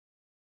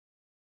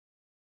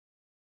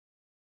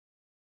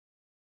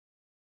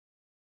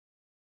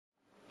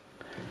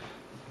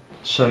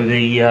So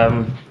the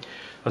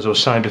as I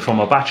was saying before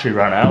my battery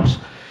ran out,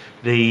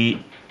 the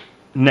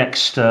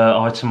next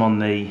item on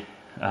the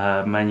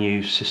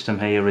menu system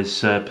here is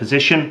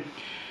position,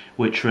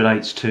 which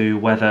relates to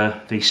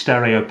whether the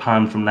stereo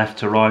pan from left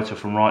to right or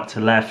from right to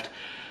left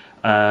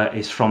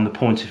is from the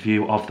point of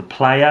view of the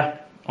player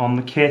on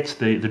the kit,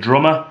 the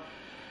drummer,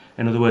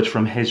 in other words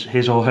from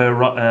his or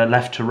her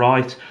left to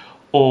right,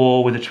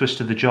 or with a twist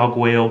of the jog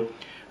wheel,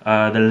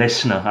 the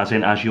listener,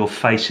 as you're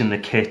facing the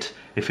kit,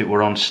 if it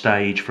were on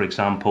stage for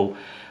example,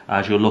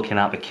 as you're looking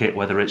at the kit,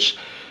 whether it's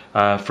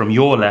from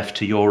your left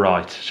to your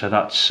right. So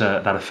that's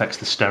that affects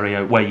the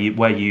stereo, where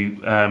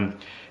you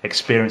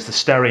experience the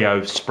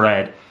stereo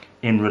spread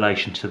in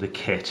relation to the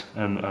kit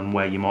and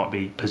where you might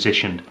be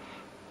positioned.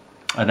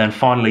 And then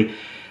finally,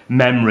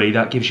 memory,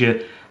 that gives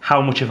you how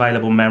much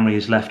available memory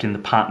is left in the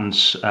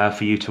patterns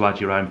for you to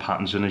add your own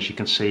patterns. And as you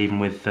can see, even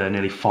with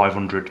nearly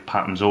 500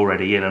 patterns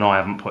already in, and I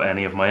haven't put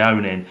any of my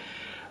own in,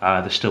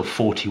 there's still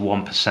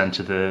 41%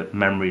 of the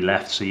memory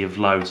left, so you've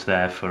loads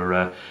there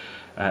for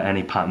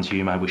any patterns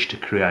you may wish to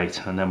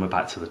create. And then we're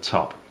back to the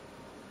top.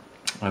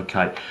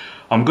 Okay,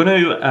 I'm going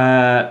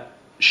to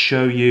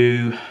show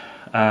you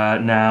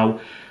now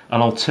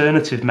an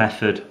alternative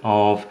method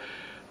of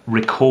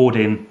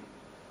recording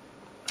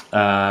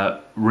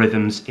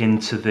rhythms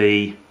into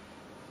the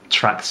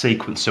track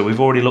sequence. So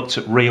we've already looked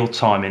at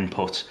real-time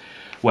input,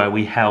 where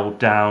we held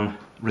down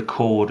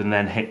record and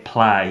then hit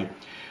play,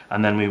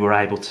 and then we were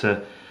able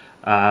to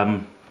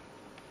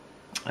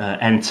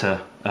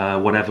enter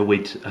whatever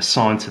we'd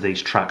assigned to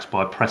these tracks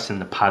by pressing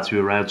the pads. We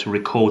were able to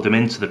record them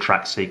into the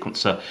track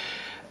sequencer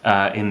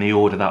in the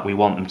order that we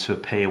want them to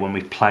appear when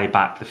we play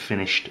back the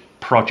finished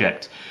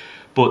project.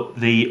 But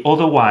the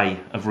other way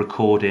of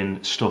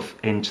recording stuff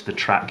into the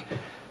track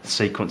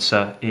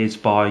sequencer is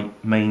by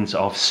means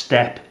of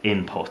step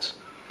input,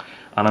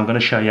 and I'm going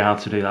to show you how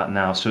to do that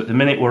now. So at the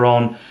minute we're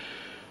on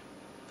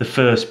the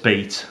first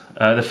beat,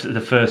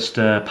 the first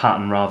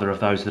pattern rather of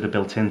those that are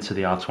built into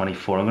the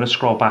R24. I'm going to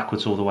scroll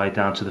backwards all the way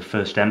down to the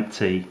first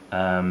empty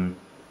pattern,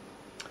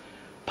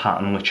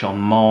 which on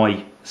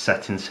my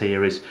settings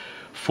here is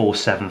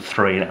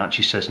 473, and it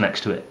actually says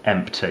next to it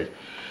empty.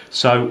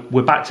 So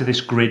we're back to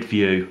this grid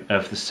view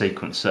of the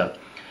sequencer,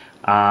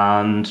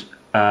 and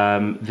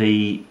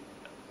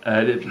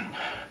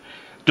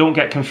don't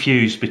get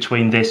confused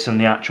between this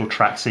and the actual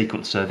track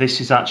sequencer.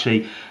 This is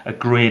actually a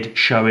grid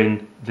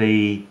showing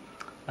the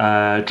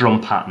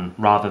drum pattern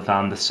rather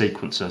than the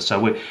sequencer.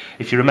 So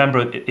if you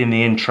remember in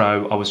the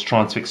intro, I was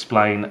trying to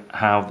explain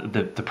how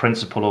the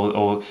principle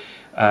or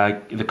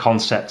the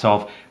concept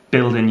of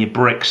building your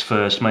bricks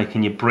first,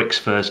 making your bricks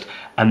first,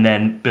 and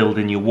then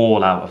building your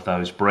wall out of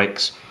those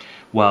bricks.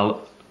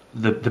 Well,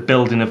 the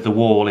building of the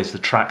wall is the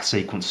track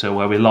sequencer,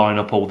 where we line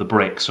up all the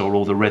bricks or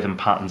all the rhythm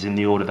patterns in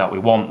the order that we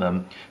want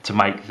them to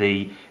make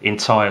the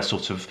entire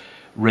sort of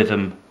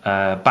rhythm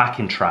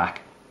backing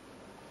track.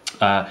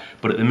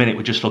 But at the minute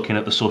we're just looking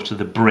at the sort of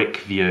the brick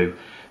view.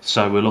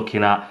 So we're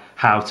looking at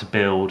how to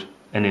build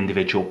an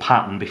individual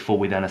pattern before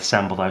we then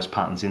assemble those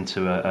patterns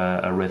into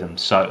a rhythm.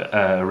 So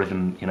a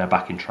rhythm,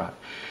 backing track.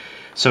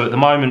 So at the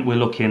moment we're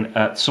looking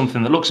at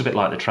something that looks a bit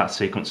like the track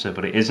sequencer,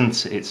 but it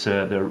isn't. It's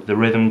the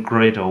rhythm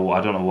grid, or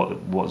I don't know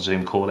what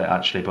Zoom call it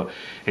actually, but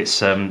it's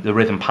the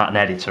rhythm pattern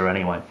editor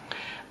anyway.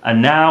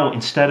 And now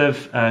instead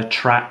of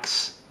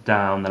tracks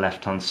down the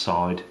left hand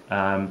side,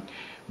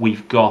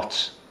 we've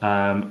got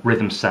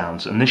rhythm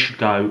sounds, and this should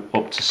go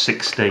up to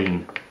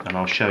 16, and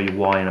I'll show you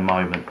why in a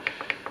moment.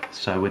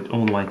 So we're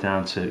all the way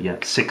down to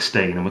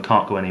 16, and we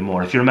can't go any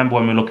more. If you remember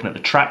when we were looking at the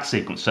track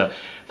sequencer,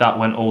 that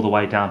went all the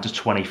way down to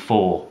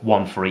 24,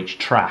 one for each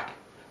track.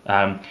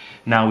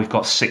 Now we've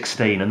got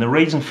 16, and the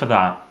reason for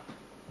that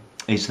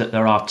is that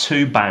there are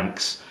 2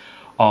 banks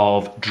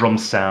of drum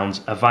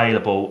sounds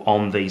available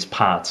on these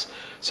pads.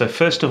 So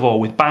first of all,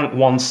 with bank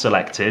 1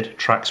 selected,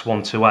 tracks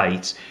 1 to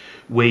 8,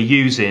 we're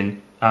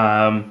using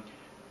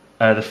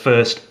the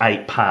first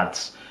 8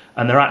 pads,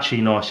 and they're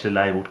actually nicely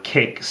labelled: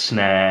 kick,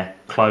 snare,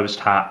 closed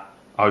hat,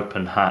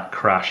 open hat,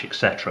 crash,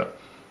 etc.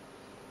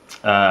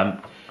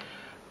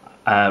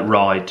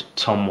 Ride,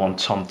 tom 1,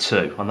 tom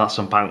 2, and that's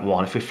on bank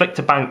 1. If we flick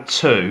to bank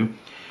 2,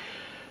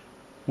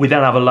 we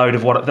then have a load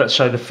of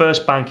so the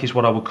first bank is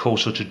what I would call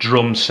sort of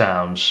drum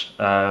sounds,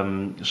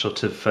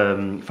 sort of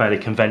fairly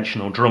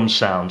conventional drum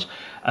sounds,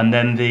 and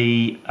then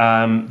the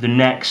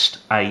next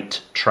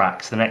 8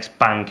 tracks, the next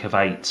bank of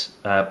 8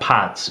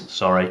 pads,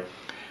 sorry,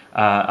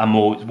 are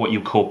more what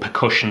you call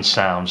percussion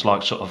sounds,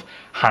 like sort of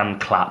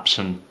hand claps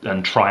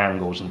and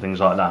triangles and things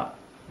like that.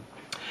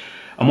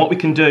 And what we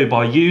can do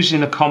by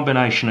using a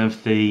combination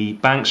of the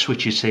bank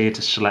switches here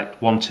to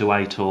select 1 to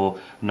 8 or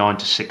 9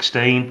 to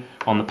 16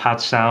 on the pad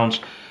sounds,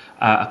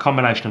 a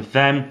combination of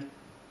them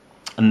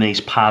and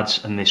these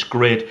pads and this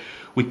grid,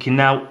 we can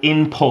now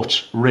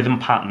input rhythm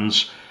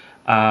patterns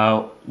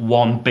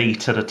 1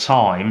 beat at a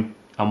time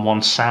and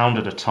 1 sound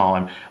at a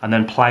time, and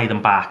then play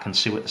them back and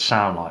see what they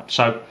sound like.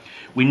 So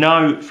we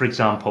know, for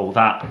example,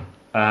 that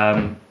let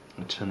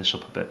me turn this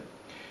up a bit.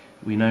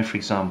 We know, for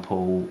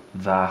example,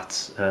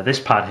 that this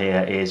pad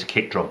here is a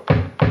kick drum.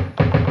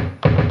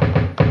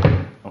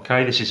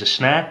 Okay, this is a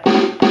snare,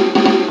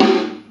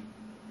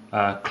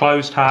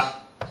 closed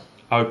hat,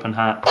 open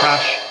hat,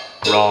 crash,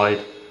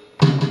 ride,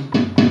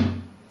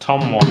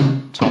 tom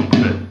 1, tom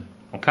 2.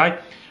 Okay,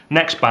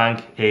 next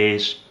bang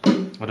is,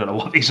 I don't know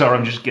what these are,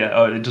 I'm just getting,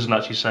 oh, it doesn't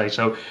actually say,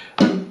 so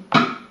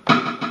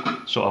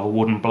sort of a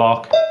wooden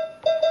block,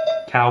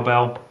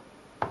 cowbell,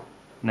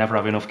 never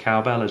have enough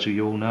cowbell as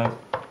you all know,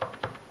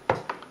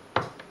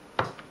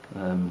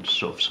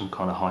 sort of some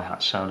kind of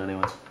hi-hat sound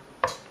anyway,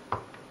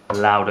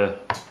 louder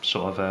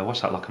sort of,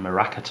 what's that, like a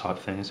maraca type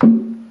thing, is it?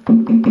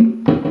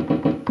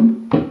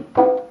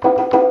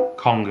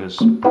 Congas.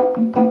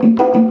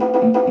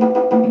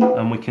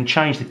 And we can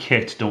change the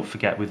kit, don't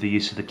forget, with the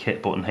use of the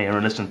kit button here,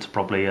 and listen to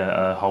probably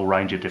a whole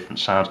range of different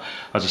sounds.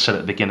 As I said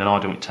at the beginning, I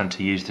don't tend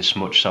to use this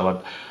much,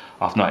 so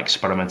I've not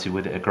experimented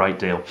with it a great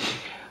deal.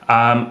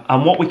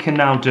 And what we can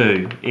now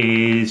do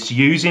is,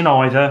 using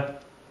either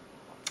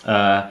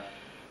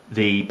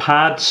the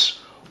pads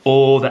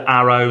or the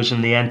arrows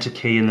and the enter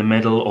key in the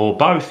middle, or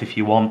both if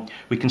you want,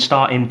 we can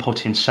start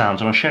inputting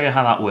sounds, and I'll show you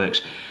how that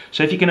works.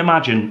 So if you can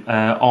imagine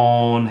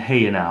on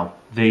here now,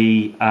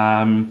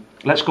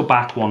 let's go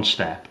back one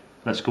step.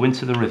 Let's go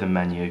into the rhythm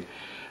menu,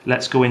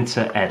 let's go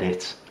into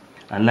edit,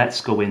 and let's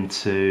go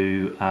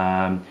into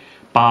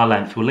bar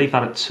length. We'll leave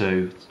that at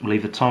 2, we'll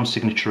leave the time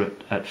signature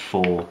at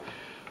 4.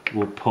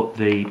 We'll put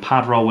the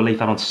pad roll, we'll leave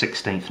that on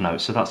 16th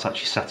note, so that's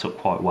actually set up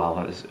quite well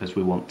as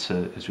we want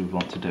to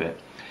do it.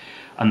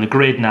 And the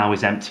grid now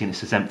is empty, and it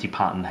says empty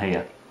pattern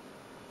here.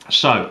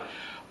 So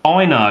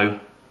I know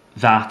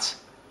that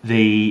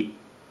the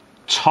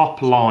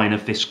top line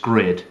of this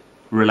grid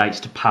relates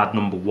to pad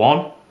number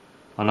 1,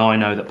 and I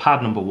know that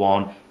pad number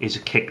 1 is a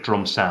kick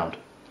drum sound.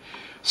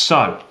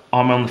 So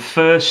I'm on the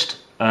first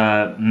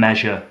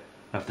measure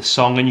of the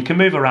song, and you can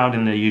move around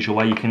in the usual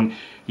way.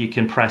 You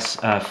can press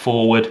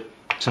forward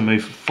to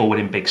move forward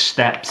in big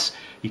steps.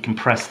 You can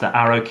press the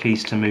arrow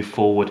keys to move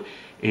forward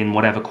in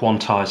whatever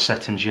quantized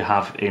settings you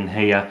have in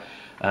here.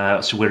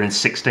 So we're in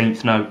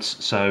 16th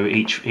notes, so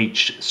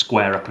each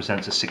square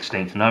represents a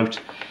 16th note.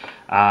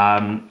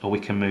 Or we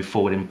can move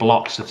forward in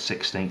blocks of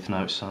 16th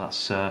notes, so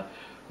that's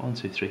 1,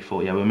 2, 3,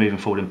 4, yeah, we're moving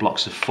forward in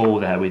blocks of 4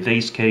 there with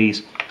these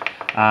keys.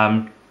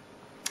 And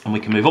we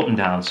can move up and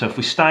down. So if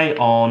we stay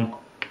on,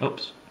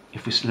 oops,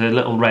 if we the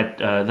little red,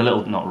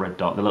 not red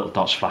dot, the little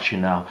dot's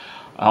flashing now.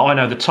 I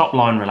know the top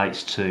line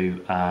relates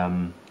to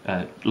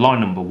line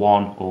number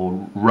 1,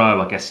 or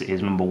row, I guess it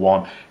is, number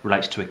 1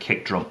 relates to a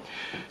kick drum.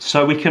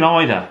 So we can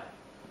either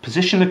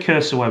position the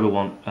cursor where we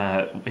want,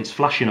 it's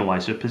flashing away,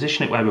 so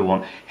position it where we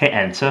want, hit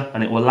enter,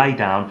 and it will lay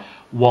down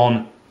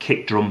 1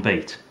 kick drum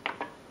beat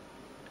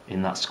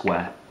in that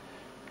square.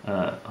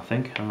 I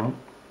think, hang on.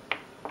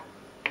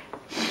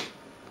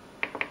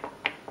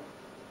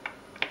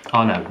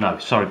 Oh no,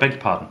 sorry, beg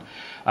your pardon.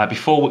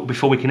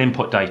 Before we can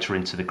input data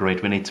into the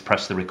grid, we need to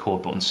press the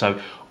record button. So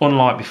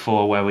unlike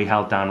before where we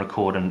held down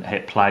record and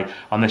hit play,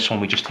 on this one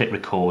we just hit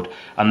record,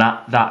 and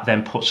that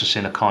then puts us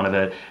in a kind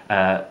of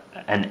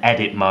an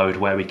edit mode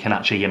where we can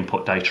actually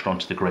input data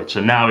onto the grid.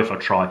 So now if I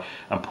try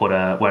and put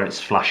where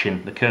it's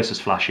flashing, the cursor's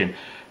flashing,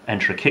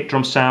 enter a kick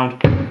drum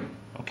sound,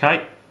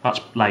 okay, that's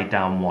laid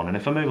down 1. And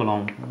if I move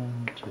along,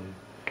 1, 2,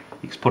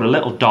 you can put a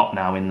little dot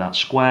now in that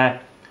square.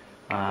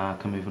 I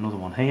can move another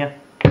one here,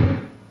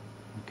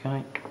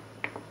 okay.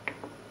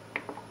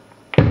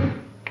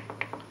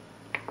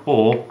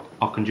 Or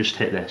I can just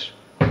hit this,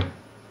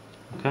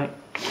 okay.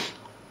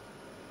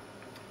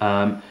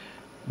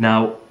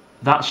 Now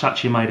that's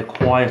actually made a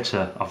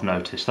quieter, I've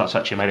noticed, that's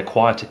actually made a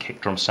quieter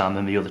kick drum sound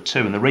than the other two,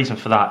 and the reason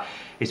for that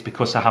is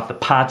because I have the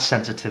pad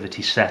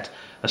sensitivity set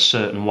a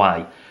certain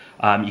way.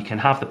 You can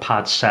have the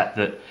pad set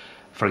that,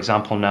 for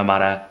example, no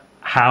matter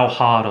how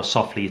hard or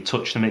softly you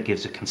touch them, it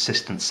gives a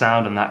consistent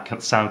sound, and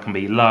that sound can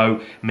be low,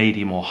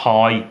 medium or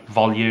high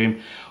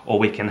volume, or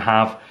we can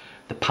have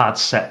the pad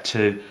set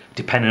to,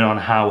 depending on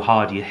how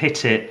hard you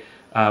hit it,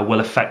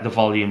 will affect the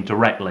volume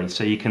directly.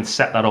 So you can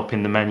set that up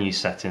in the menu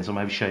settings. I'll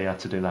maybe show you how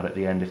to do that at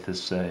the end if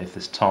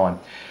there's time.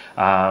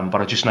 But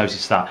I just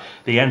noticed that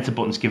the enter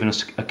button's giving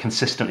us a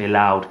consistently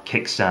loud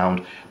kick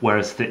sound,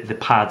 whereas the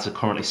pads are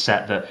currently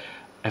set that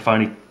if I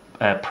only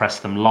press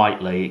them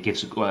lightly, it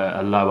gives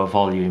a lower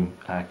volume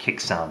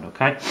kick sound,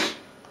 okay?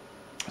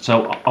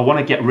 So I want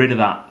to get rid of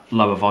that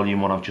lower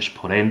volume one I've just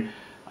put in.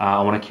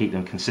 I want to keep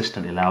them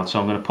consistently loud, so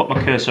I'm going to put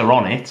my cursor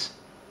on it.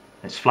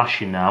 It's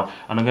flashing now,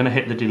 and I'm going to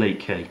hit the delete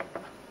key,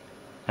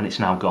 and it's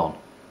now gone.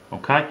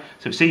 Okay,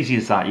 so it's easy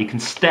as that. You can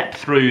step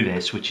through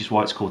this, which is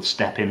why it's called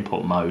step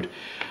input mode,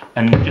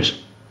 and just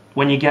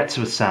when you get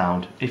to a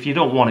sound, if you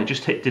don't want it,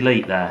 just hit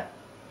delete there,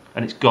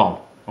 and it's gone.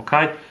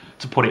 Okay,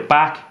 to put it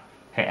back,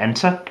 hit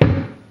enter.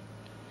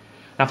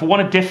 Now if I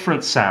want a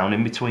different sound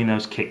in between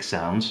those kick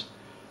sounds,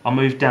 I'll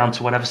move down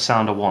to whatever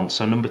sound I want.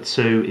 So number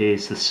 2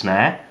 is the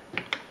snare.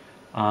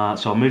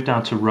 So I'll move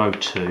down to row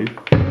 2,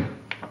 and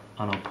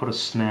I'll put a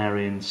snare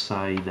in,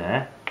 say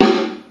there,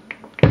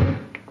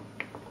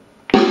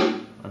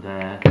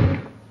 there,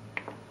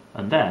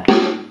 and there,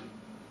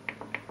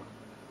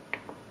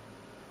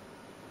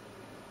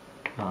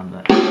 and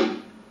there,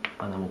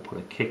 and then we'll put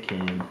a kick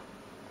in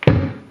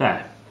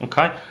There,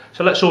 okay.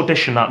 So let's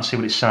audition that and see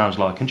what it sounds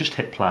like, and just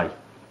hit play.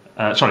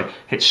 Sorry,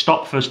 hit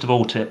stop first of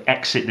all to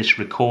exit this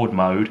record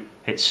mode,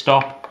 hit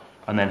stop,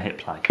 and then hit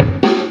play.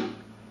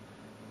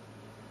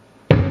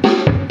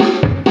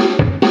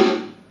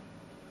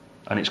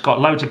 And it's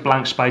got loads of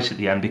blank space at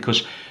the end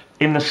because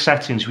in the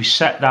settings we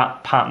set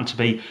that pattern to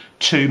be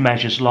 2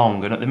 measures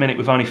long, and at the minute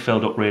we've only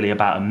filled up really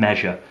about a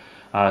measure.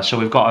 So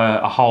we've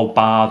got a whole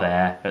bar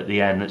there at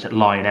the end that's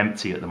lying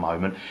empty at the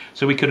moment.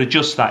 So we could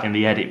adjust that in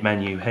the edit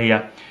menu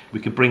here. We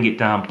could bring it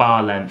down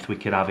bar length, we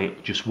could have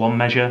it just 1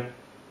 measure.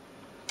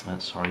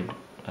 Sorry,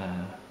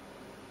 how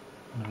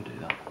do we do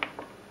that?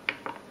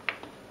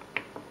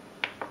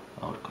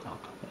 Oh,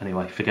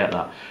 anyway, forget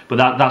that. But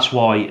that's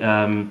why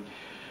I'm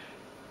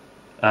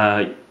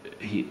not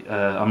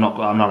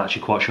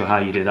actually quite sure how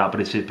you do that,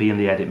 but it'd be in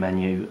the edit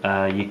menu.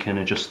 You can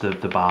adjust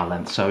the bar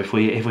length. So if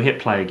we hit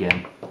play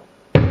again.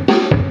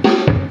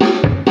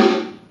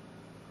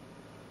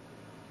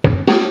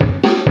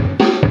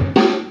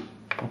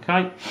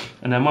 Okay,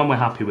 and then when we're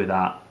happy with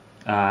that,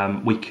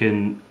 we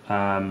can,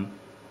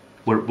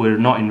 we're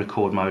not in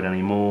record mode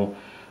anymore.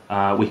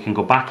 We can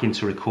go back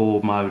into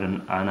record mode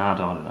and add, I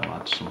don't know,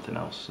 add something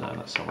else.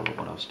 Let's have a look,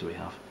 what else do we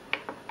have?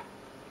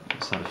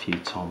 Let's add a few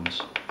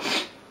toms.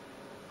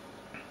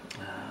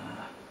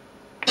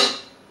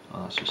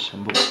 Oh, that's just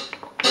symbol.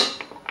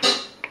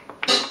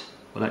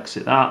 We'll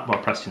exit that by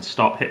pressing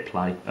stop, hit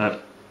play.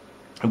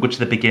 Go to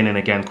the beginning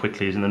again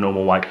quickly as in the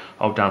normal way.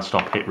 Hold down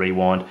stop, hit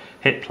rewind,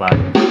 hit play.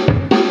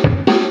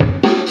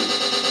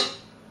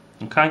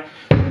 Okay.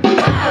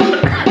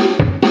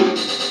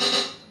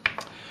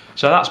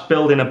 So that's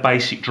building a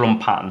basic drum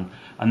pattern,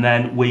 and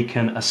then we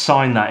can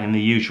assign that in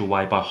the usual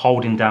way by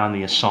holding down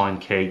the assign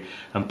key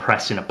and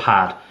pressing a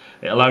pad.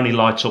 It'll only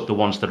light up the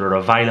ones that are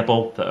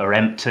available, that are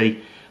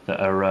empty, that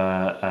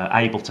are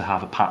able to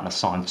have a pattern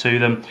assigned to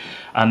them,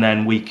 and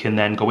then we can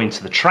then go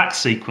into the track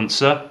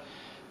sequencer,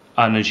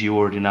 and as you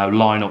already know,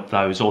 line up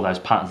all those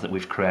patterns that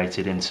we've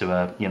created into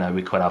a, you know,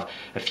 we could have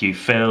a few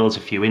fills, a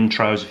few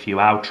intros, a few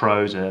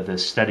outros, the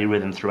steady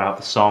rhythm throughout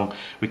the song.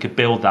 We could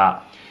build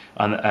that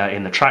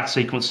in the track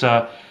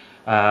sequencer,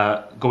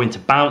 go into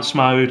bounce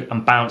mode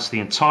and bounce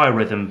the entire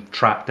rhythm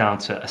track down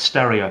to a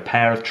stereo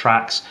pair of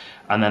tracks,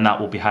 and then that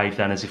will behave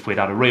then as if we'd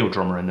had a real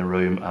drummer in the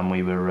room and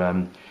we'd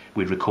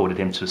recorded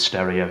him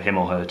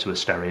or her to a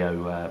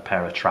stereo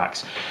pair of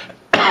tracks.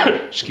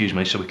 Excuse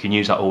me. So we can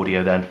use that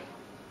audio then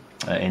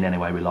in any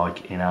way we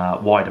like in our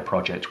wider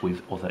project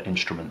with other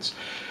instruments.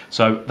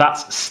 So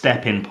that's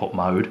step input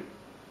mode.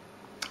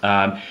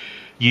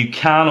 You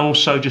can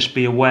also, just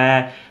be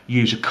aware,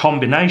 use a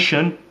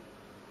combination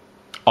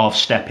of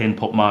step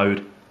input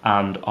mode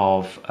and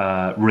of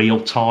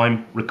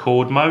real-time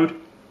record mode.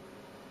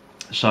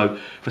 So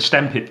for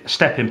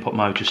step input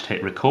mode, just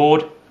hit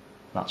record.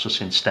 That's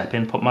us in step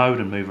input mode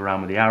and move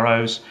around with the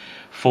arrows.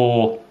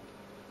 For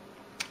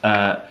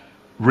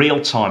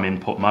real-time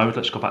input mode,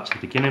 let's go back to the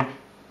beginning.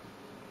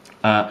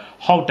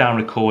 Hold down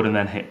record and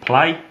then hit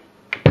play.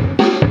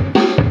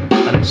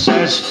 And it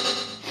says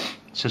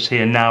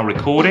here now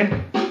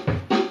recording.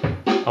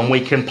 And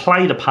we can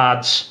play the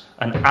pads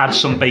and add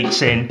some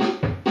beats in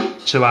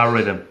to our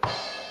rhythm.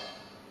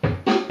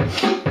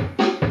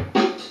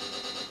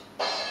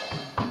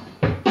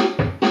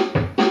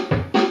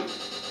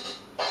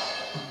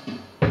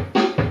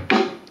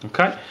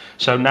 Okay,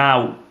 so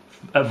now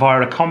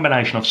via a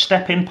combination of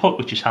step input,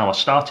 which is how I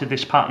started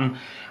this pattern,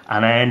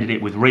 and I ended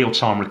it with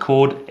real-time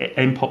record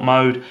input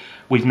mode,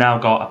 we've now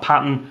got a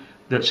pattern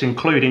that's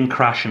including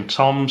crash and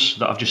toms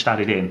that I've just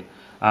added in.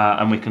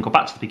 And we can go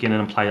back to the beginning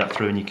and play that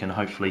through, and you can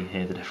hopefully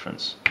hear the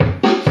difference.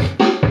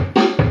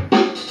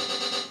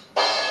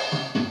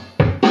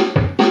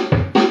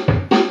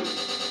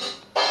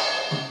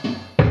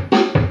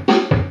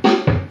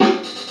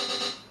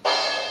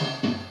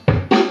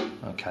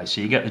 Okay,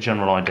 so you get the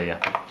general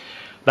idea.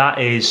 That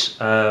is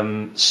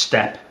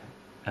step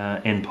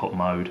input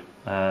mode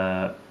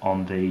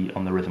on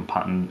the rhythm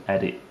pattern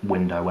edit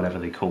window, whatever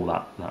they call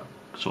that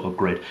sort of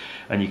grid.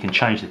 And you can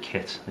change the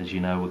kit, as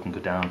you know. We can go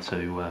down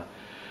to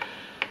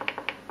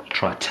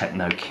try a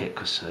techno kit,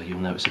 because you'll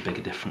notice a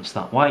bigger difference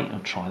that way.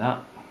 I'll try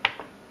that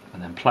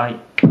and then play.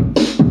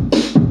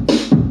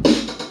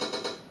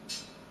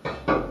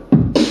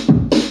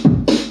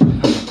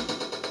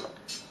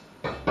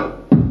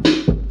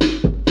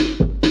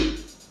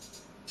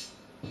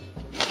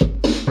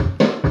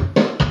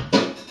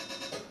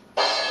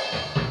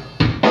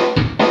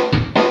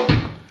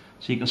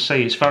 So you can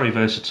see it's very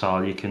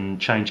versatile. You can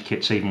change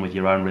kits even with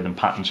your own rhythm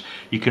patterns.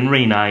 You can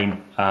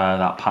rename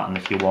that pattern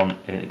if you want.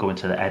 Go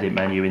into the edit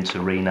menu,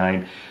 into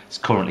rename. It's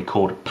currently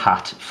called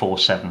Pat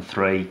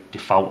 473,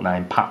 default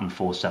name Pattern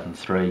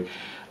 473,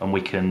 and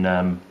we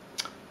can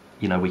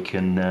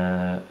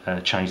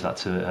change that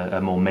to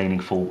a more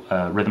meaningful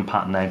rhythm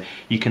pattern name.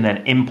 You can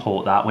then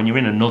import that when you're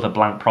in another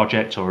blank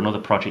project or another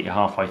project you're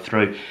halfway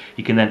through.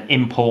 You can then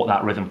import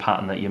that rhythm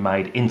pattern that you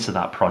made into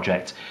that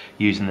project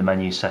using the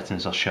menu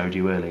settings I showed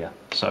you earlier.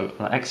 So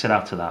I'll exit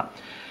out of that.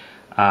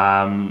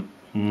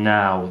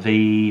 Now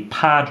the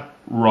pad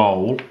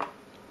roll,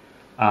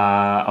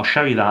 I'll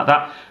show you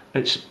that.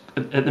 It's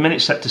at the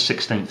minute set to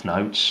 16th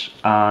notes,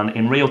 and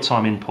in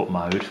real-time input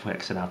mode, if we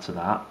exit out of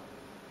that,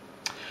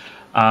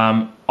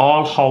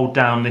 I'll hold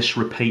down this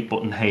repeat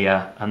button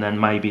here, and then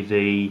maybe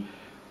the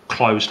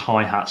closed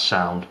hi-hat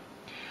sound,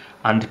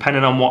 and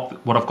depending on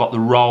what I've got the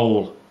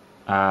roll,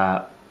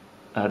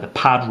 the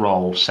pad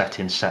roll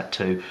setting set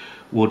to,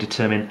 will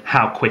determine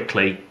how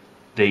quickly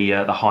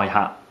the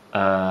hi-hat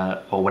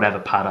or whatever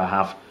pad I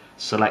have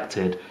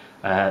selected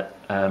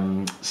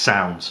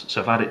sounds.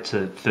 So if I had it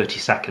to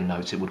 30-second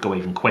notes, it would go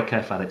even quicker.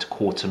 If I had it to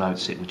quarter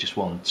notes, it would just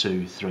 1,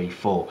 2, 3,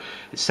 4.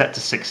 It's set to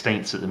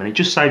 16ths at the minute. It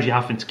just saves you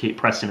having to keep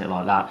pressing it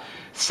like that.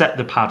 Set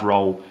the pad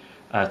roll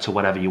to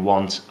whatever you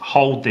want.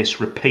 Hold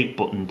this repeat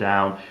button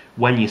down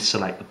when you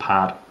select the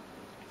pad,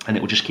 and it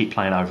will just keep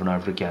playing over and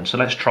over again. So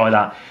let's try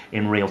that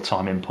in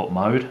real-time input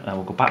mode.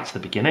 We'll go back to the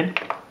beginning.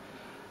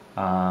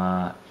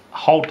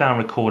 Hold down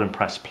record and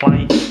press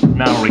play.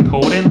 Now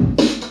recording.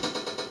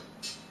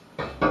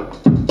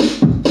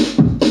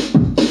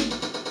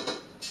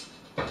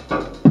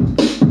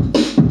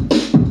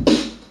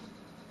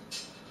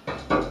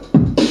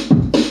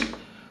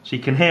 So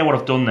you can hear what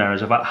I've done there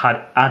is I've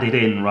added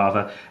in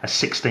rather a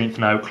 16th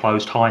note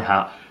closed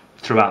hi-hat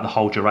throughout the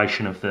whole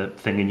duration of the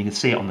thing, and you can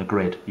see it on the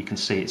grid. You can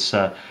see it's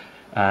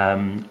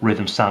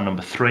rhythm sound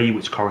number 3,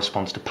 which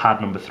corresponds to pad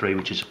number 3,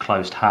 which is a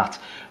closed hat,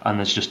 and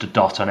there's just a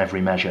dot on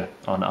every measure,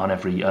 on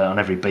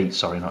every beat.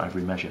 Sorry, not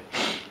every measure.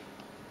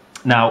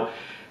 Now,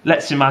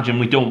 let's imagine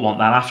we don't want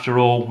that after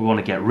all. We want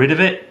to get rid of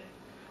it.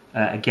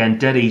 Again,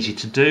 dead easy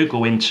to do.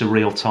 Go into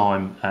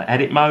real-time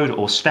edit mode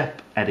or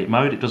step edit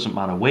mode. It doesn't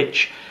matter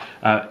which.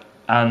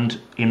 And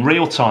in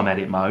real-time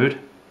edit mode,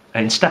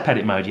 in step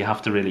edit mode, you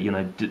have to really,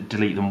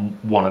 delete them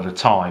one at a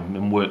time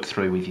and work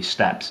through with your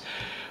steps.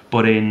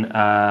 But in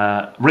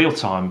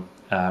real-time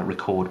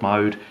record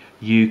mode,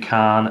 you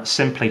can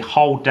simply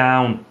hold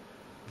down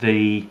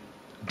the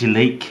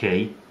delete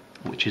key,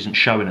 which isn't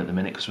showing at the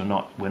minute because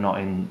we're not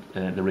in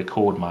the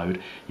record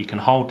mode. You can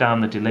hold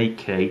down the delete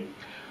key.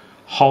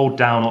 Hold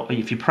down,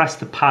 if you press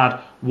the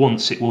pad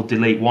once, it will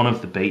delete one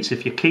of the beats.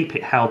 If you keep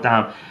it held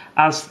down,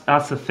 as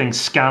the thing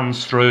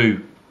scans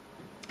through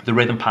the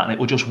rhythm pattern, it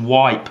will just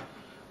wipe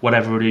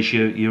whatever it is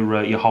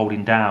you're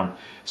holding down.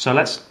 So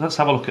let's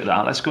have a look at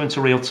that. Let's go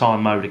into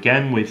real-time mode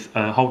again with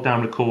hold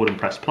down record and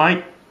press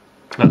play.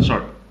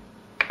 Sorry,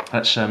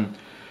 let's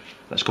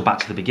go back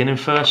to the beginning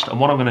first.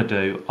 And what I'm going to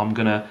do, I'm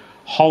going to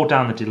hold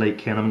down the delete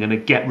key, and I'm going to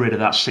get rid of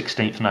that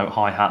 16th note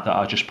hi-hat that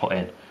I just put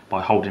in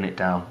by holding it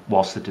down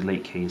whilst the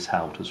delete key is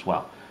held as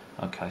well.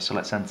 Okay, so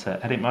let's enter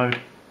edit mode.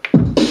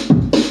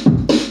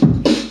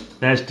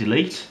 There's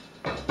delete.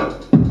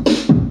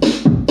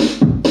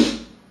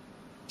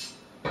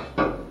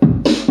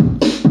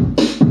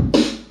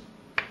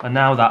 And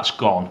now that's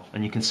gone,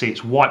 and you can see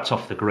it's wiped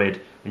off the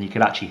grid, and you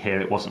can actually hear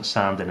it wasn't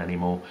sounding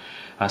anymore.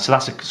 So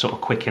that's a sort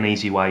of quick and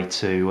easy way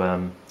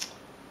to,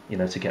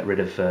 to get rid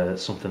of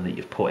something that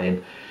you've put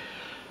in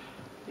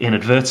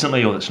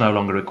inadvertently or that's no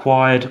longer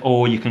required.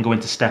 Or you can go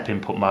into step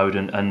input mode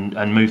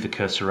and move the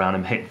cursor around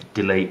and hit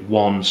delete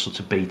one sort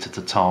of beat at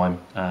a time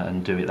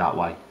and do it that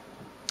way.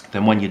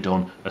 Then when you're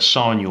done,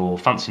 assign your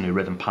fancy new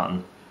rhythm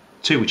pattern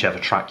to whichever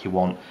track you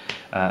want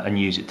and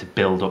use it to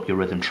build up your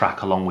rhythm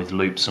track along with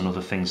loops and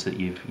other things that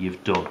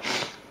you've done.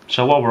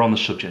 So while we're on the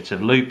subject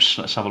of loops,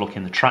 let's have a look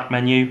in the track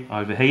menu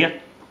over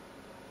here.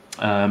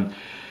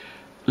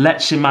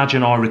 Let's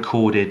imagine I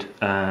recorded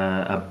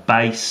a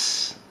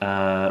bass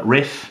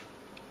riff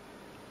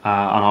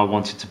and I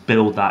wanted to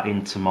build that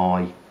into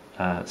my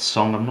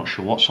song. I'm not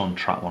sure what's on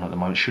track 1 at the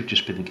moment. It should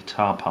just be the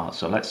guitar part.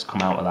 So let's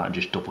come out of that and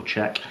just double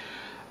check.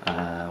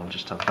 I'll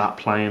just have that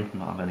playing,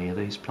 not have any of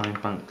these playing.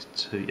 Bank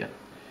 2 yet.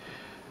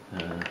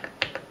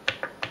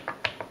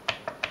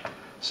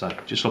 So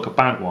just look at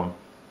bank 1.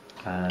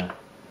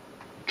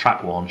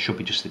 Track 1 should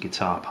be just the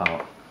guitar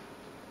part.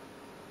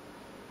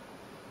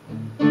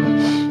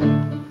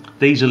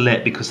 These are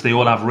lit because they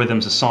all have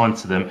rhythms assigned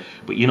to them,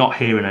 but you're not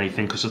hearing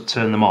anything because I've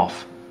turned them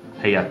off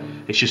here.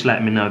 It's just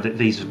letting me know that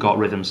these have got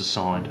rhythms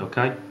assigned,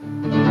 okay?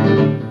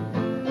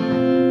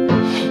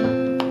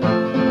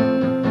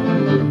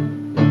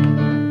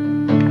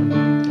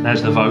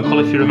 There's the vocal,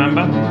 if you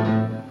remember.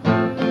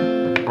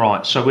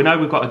 Right, so we know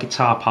we've got a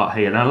guitar part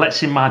here. Now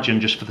let's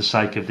imagine, just for the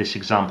sake of this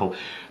example,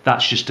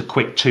 that's just a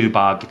quick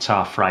 2-bar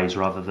guitar phrase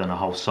rather than a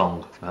whole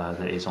song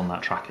that is on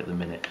that track at the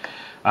minute.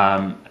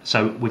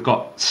 So we've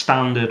got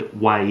standard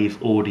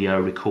wave audio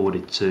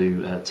recorded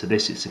to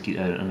this. It's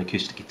an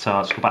acoustic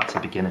guitar. Let's go back to the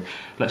beginning.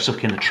 Let's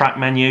look in the track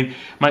menu.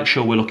 Make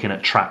sure we're looking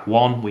at track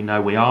 1. We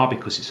know we are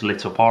because it's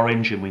lit up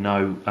orange, and we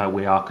know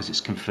we are because it's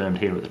confirmed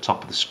here at the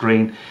top of the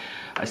screen.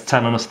 It's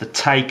telling us the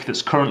take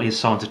that's currently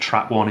assigned to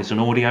track 1 is an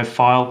audio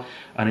file,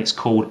 and it's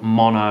called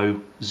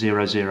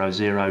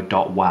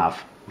mono000.wav,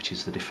 which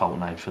is the default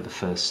name for the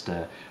first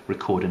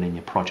recording in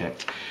your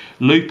project.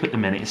 Loop at the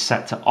minute is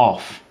set to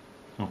off,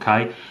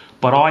 okay,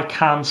 but I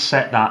can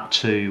set that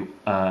to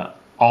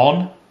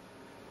on,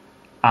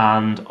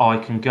 and I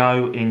can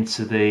go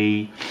into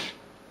the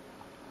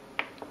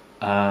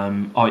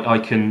I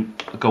can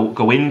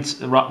go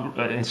into,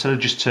 instead of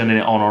just turning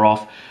it on or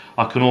off,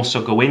 I can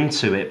also go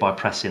into it by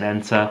pressing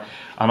enter,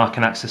 and I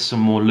can access some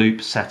more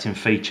loop setting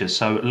features.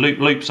 So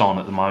loop's on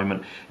at the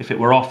moment. If it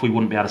were off, we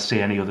wouldn't be able to see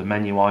any other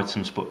menu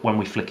items, but when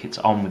we flick it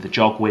on with the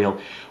jog wheel,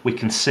 we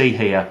can see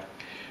here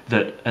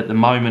that at the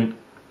moment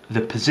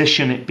the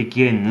position it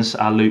begins,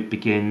 our loop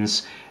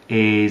begins,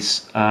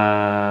 is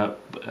bar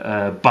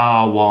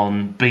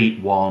 1,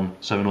 beat 1.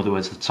 So in other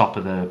words, the top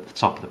of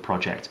the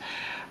project,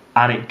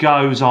 and it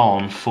goes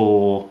on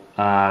for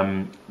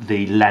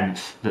the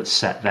length that's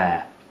set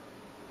there.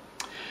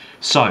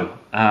 So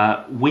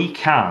we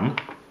can,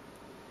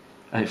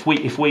 if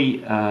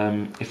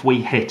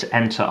we hit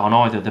enter on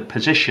either the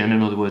position,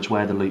 in other words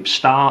where the loop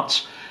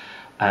starts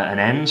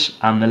and ends,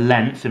 and the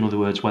length, in other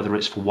words whether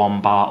it's for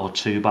 1 bar or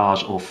 2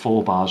 bars or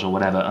 4 bars or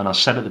whatever. And I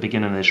said at the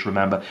beginning of this,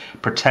 remember,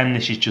 pretend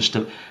this is just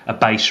a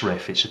bass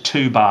riff. It's a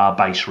 2-bar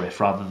bass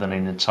riff rather than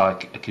an entire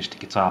acoustic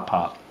guitar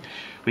part.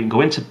 We can go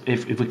into,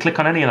 if we click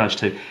on any of those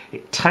two,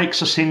 it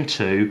takes us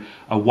into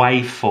a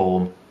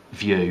waveform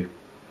view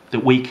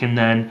that we can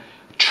then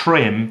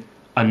trim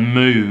and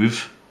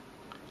move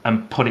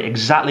and put it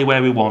exactly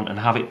where we want and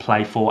have it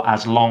play for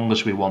as long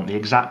as we want, the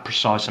exact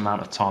precise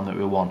amount of time that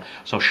we want.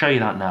 So I'll show you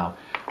that now.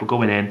 We're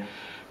going in,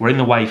 we're in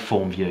the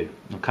waveform view,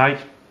 okay?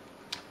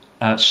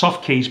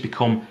 Soft keys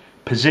become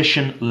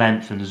position,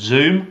 length and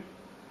zoom,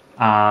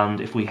 and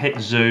if we hit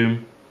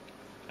zoom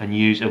and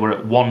use, we're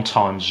at 1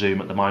 times zoom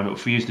at the moment.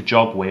 If we use the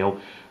jog wheel,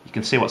 you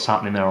can see what's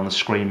happening there on the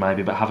screen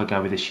maybe, but have a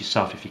go with this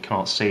yourself if you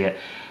can't see it.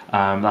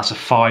 That's a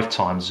 5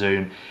 times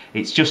zoom.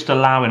 It's just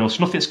allowing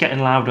us, nothing's getting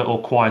louder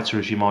or quieter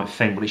as you might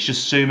think, but it's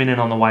just zooming in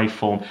on the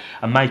waveform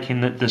and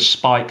making the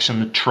spikes and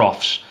the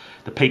troughs,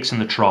 the peaks and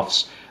the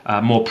troughs,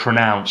 more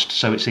pronounced,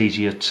 so it's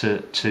easier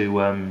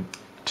to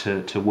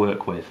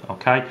work with,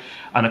 okay?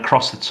 And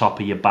across the top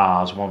are your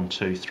bars, 1,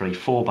 2, 3,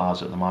 4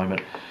 bars at the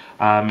moment.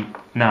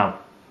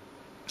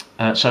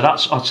 So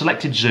that's, I've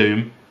selected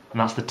zoom, and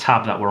that's the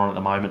tab that we're on at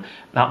the moment.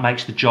 That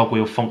makes the jog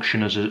wheel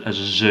function as a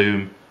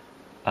zoom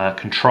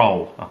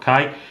control,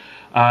 okay?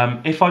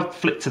 If I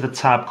flick to the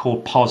tab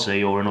called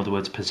posi, or in other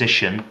words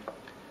position,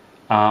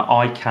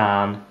 I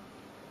can,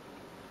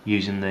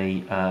 using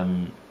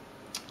the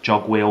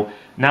jog wheel,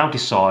 now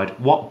decide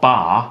what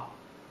bar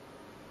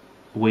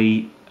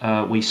we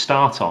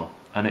start on.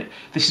 And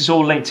this is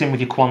all linked in with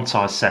your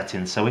quantize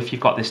settings, so if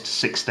you've got this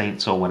to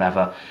 16ths or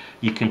whatever,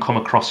 you can come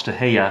across to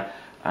here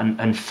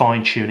and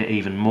fine tune it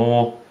even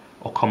more,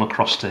 or come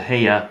across to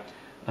here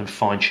and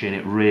fine tune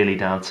it really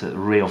down to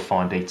real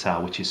fine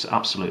detail, which is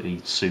absolutely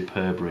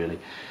superb really.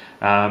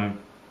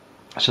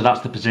 So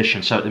that's the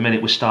position. So at the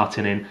minute we're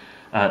starting in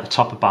the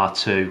top of bar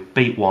 2,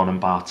 beat 1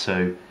 and bar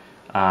 2,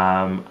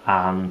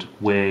 and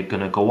we're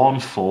going to go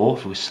on for,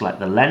 if we select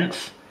the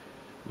length,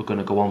 we're going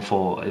to go on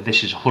for,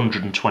 this is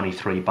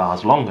 123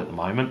 bars long at the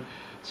moment,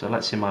 so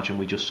let's imagine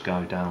we just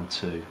go down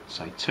to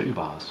say 2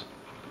 bars.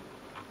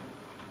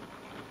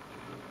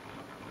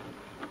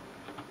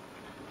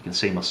 You can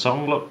see my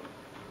song, look.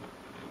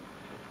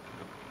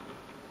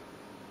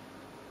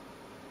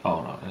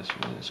 Oh no,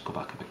 let's go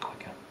back a bit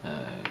quicker.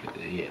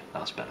 Yeah,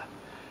 that's better.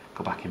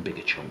 Go back in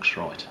bigger chunks,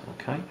 right,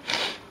 okay.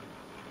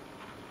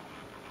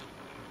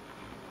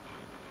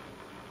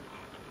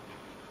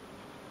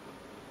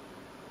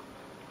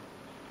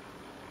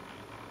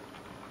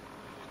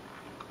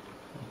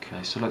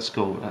 Okay, so let's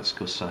go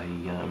say,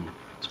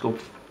 let's go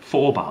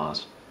 4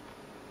 bars.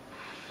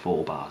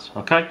 4 bars,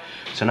 okay.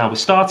 So now we're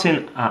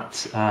starting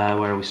at,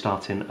 where are we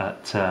starting?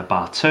 At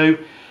bar 2,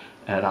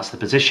 that's the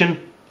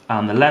position.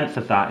 And the length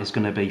of that is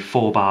going to be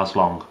 4 bars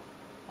long,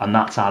 and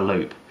that's our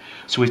loop.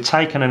 So we've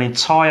taken an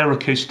entire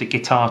acoustic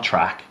guitar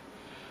track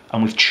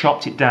and we've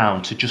chopped it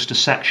down to just a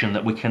section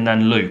that we can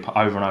then loop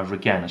over and over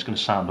again. It's going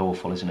to sound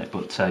awful, isn't it?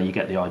 But you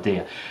get the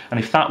idea. And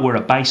if that were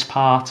a bass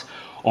part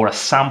or a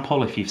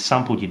sample, if you've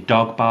sampled your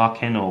dog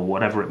barking or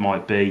whatever it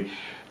might be,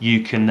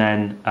 you can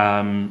then,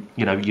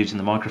 you know, using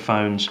the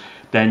microphones,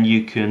 then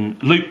you can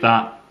loop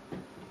that,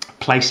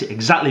 place it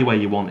exactly where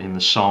you want in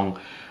the song,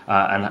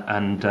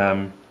 and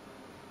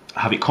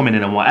have it coming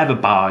in on whatever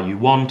bar you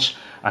want,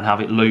 and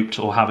have it looped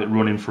or have it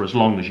running for as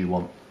long as you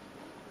want.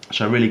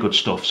 So really good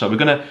stuff. So we're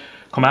going to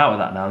come out of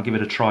that now and give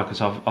it a try,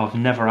 because I've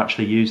never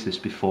actually used this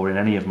before in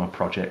any of my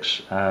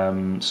projects,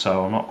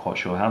 so I'm not quite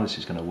sure how this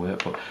is going to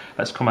work, but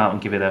let's come out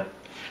and give it a,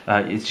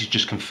 it's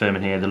just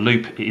confirming here, the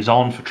loop is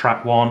on for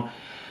track 1,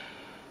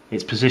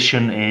 its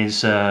position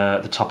is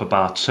the top of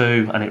bar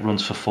 2, and it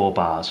runs for 4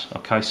 bars.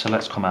 Okay, so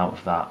let's come out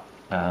of that,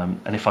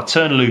 and if I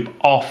turn loop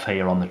off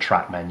here on the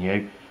track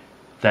menu,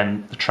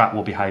 then the track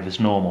will behave as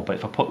normal, but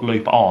if I put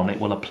loop on, it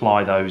will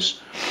apply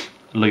those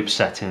loop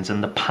settings,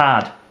 and the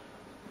pad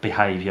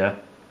behavior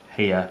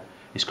here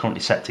is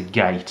currently set to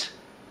gate,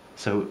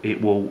 so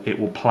it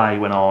will play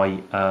when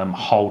I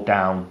hold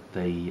down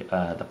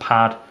the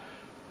pad,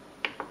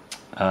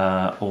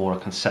 or I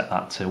can set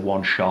that to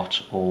 1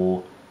 shot,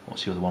 or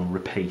what's the other one,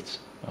 repeat.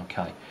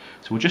 Okay,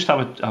 so we'll just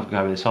have a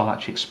go with this. I'll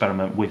actually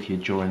experiment with you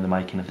during the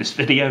making of this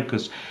video,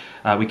 because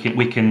We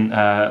can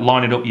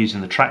line it up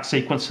using the track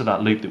sequencer,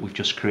 that loop that we've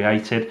just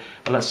created.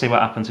 But let's see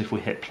what happens if we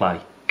hit play.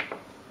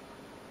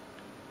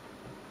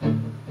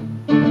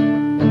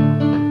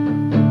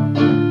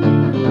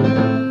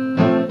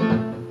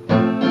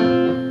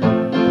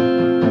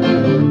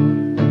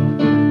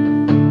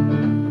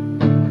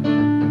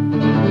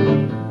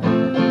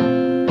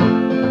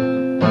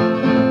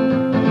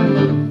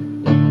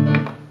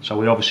 So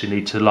we obviously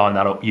need to line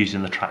that up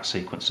using the track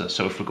sequencer.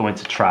 So if we're going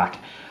to track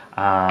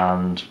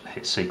and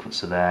hit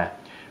sequencer there,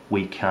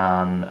 we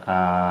can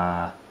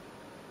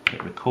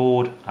hit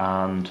record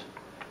and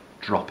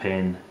drop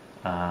in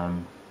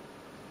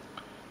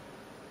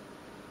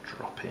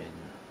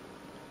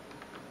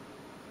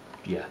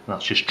yeah,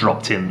 that's just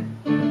dropped in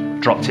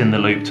the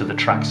loop to the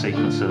track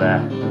sequencer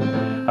there.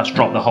 That's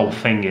dropped the whole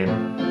thing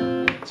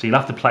in. So you'll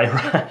have to play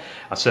around.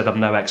 I said I'm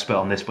no expert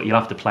on this, but you'll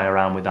have to play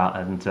around with that,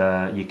 and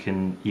you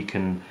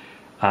can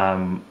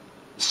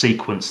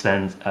sequence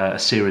then a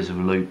series of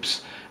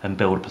loops and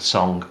build up a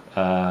song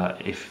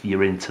if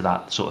you're into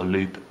that sort of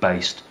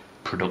loop-based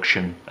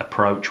production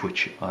approach,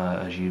 which,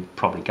 as you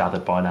probably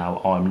gathered by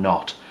now, I'm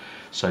not.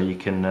 So you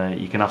can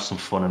have some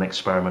fun and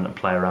experiment and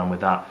play around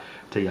with that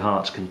to your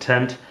heart's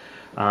content.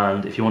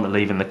 And if you want to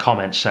leave in the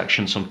comments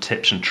section some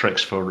tips and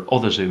tricks for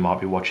others who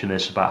might be watching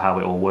this about how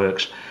it all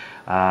works,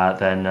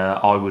 then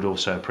I would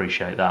also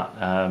appreciate that,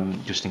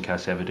 just in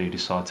case they ever do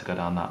decide to go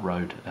down that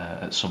road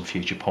at some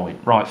future point.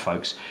 Right,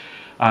 folks,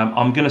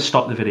 I'm going to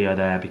stop the video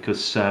there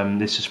because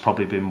this has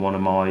probably been one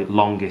of my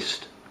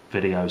longest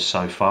videos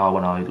so far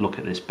when I look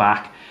at this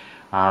back.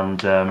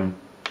 And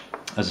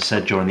as I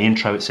said during the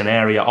intro, it's an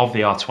area of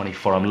the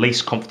R24 I'm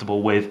least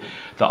comfortable with,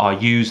 that I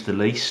use the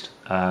least,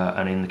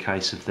 and in the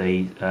case of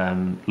the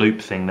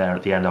loop thing there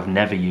at the end, I've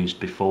never used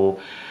before.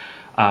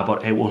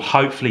 But it will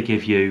hopefully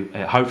give you,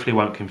 it hopefully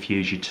won't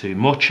confuse you too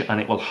much, and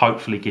it will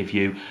hopefully give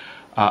you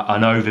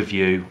an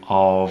overview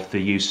of the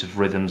use of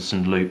rhythms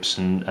and loops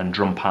and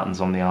drum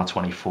patterns on the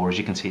R24. As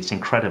you can see, it's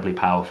incredibly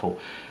powerful,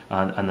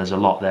 and there's a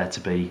lot there to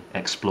be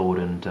explored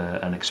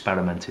and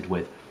experimented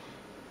with.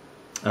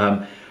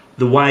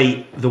 The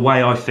way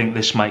I think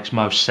this makes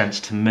most sense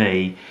to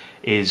me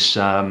is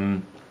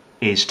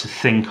to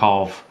think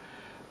of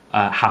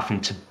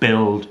having to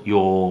build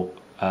your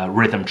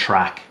rhythm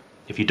track.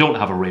 If you don't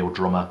have a real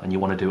drummer and you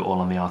want to do it all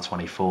on the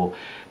R24,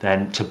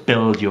 then to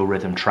build your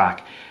rhythm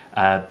track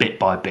bit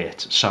by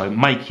bit. So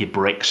make your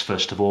bricks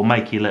first of all,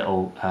 make your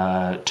little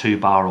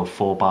 2-bar or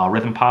 4-bar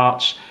rhythm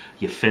parts,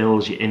 your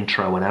fills, your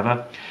intro,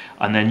 whatever,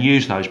 and then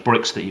use those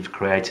bricks that you've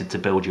created to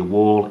build your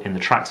wall in the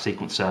track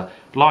sequencer,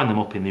 line them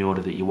up in the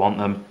order that you want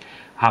them,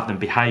 have them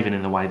behaving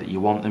in the way that you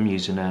want them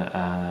using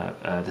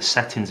the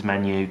settings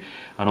menu,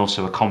 and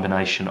also a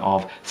combination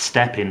of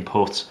step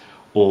input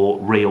or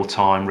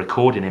real-time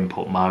recording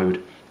input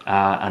mode,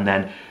 and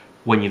then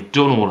when you've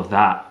done all of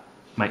that,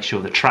 make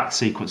sure the track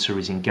sequencer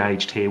is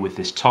engaged here with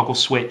this toggle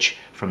switch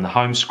from the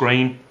home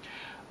screen.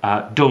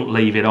 Don't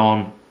leave it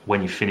on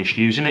when you finish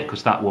using it,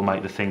 because that will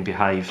make the thing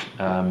behave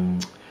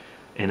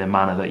in a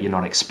manner that you're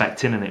not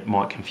expecting, and it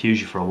might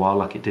confuse you for a while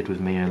like it did with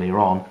me earlier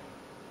on.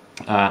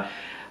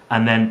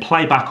 And then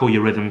play back all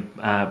your rhythm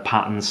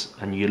patterns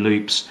and your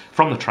loops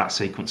from the track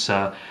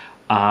sequencer,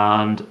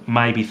 and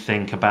maybe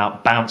think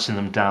about bouncing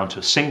them down to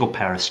a single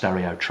pair of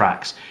stereo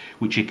tracks,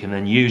 which you can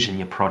then use in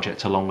your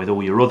project along with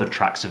all your other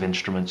tracks of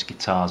instruments,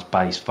 guitars,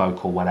 bass,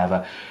 vocal,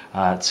 whatever,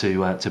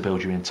 to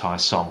build your entire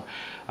song.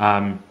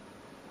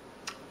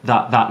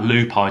 That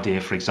loop idea,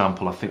 for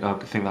example, I think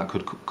that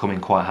could come in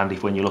quite handy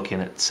when you're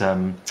looking at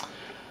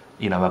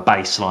you know, a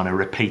bass line, a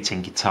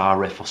repeating guitar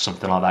riff or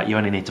something like that. You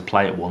only need to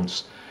play it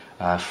once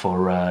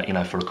for you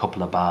know, for a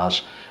couple of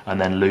bars, and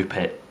then loop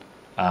it.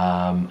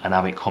 And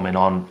have it coming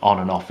on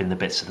and off in the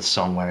bits of the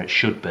song where it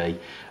should be,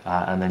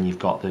 and then you've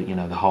got the, you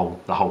know, the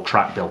whole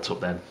track built up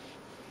then.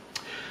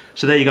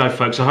 So there you go,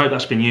 folks. I hope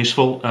that's been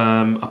useful.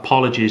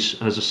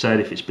 Apologies, as I said,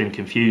 if it's been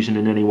confusing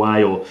in any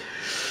way or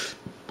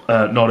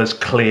not as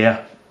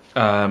clear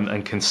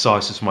and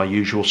concise as my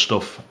usual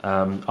stuff.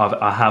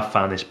 I have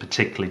found this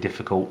particularly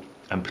difficult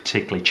and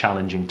particularly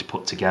challenging to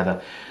put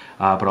together.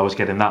 But I was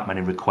getting that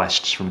many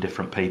requests from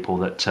different people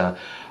that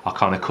I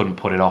kind of couldn't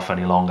put it off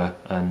any longer,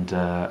 and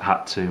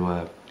had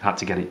to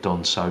get it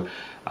done. So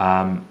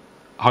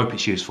hope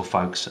it's useful,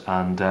 folks,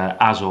 and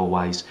as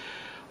always,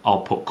 I'll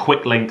put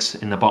quick links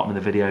in the bottom of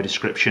the video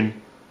description,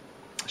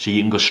 so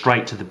you can go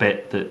straight to the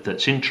bit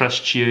that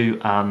interests you,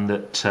 and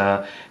that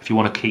if you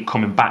want to keep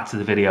coming back to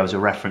the video as a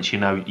reference, you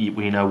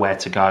know where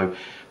to go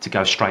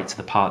straight to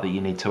the part that you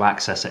need to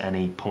access at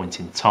any point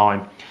in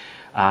time.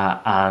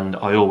 And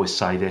I always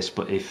say this,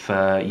 but if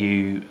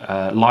you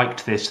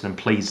liked this, then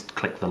please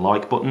click the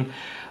like button.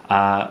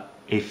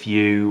 If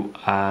you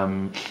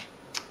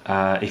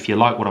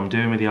like what I'm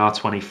doing with the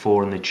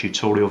R24 and the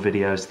tutorial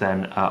videos,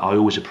 then I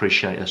always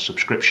appreciate a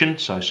subscription,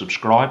 so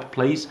subscribe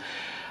please.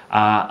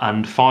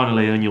 And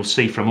finally, and you'll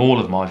see from all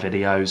of my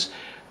videos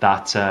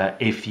that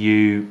if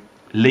you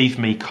leave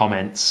me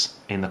comments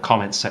in the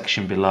comments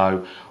section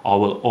below, I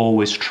will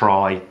always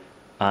try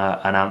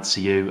and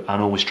answer you,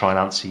 and always try and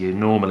answer you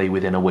normally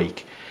within a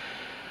week.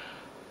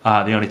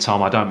 The only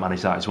time I don't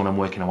manage that is when I'm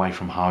working away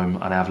from home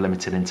and I have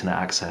limited internet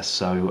access.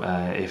 So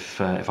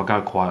if I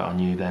go quiet on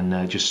you,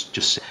 then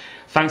just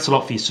thanks a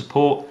lot for your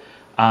support,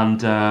 and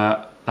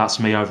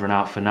that's me over and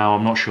out for now.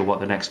 I'm not sure what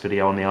the next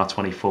video on the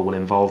R24 will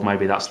involve.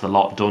 Maybe that's the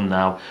lot done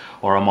now,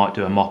 or I might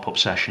do a mop-up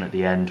session at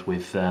the end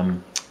with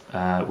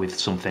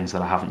some things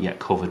that I haven't yet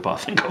covered, but I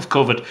think I've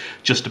covered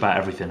just about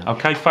everything.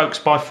 Okay folks,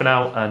 bye for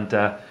now,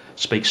 and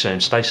speak soon.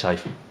 Stay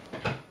safe.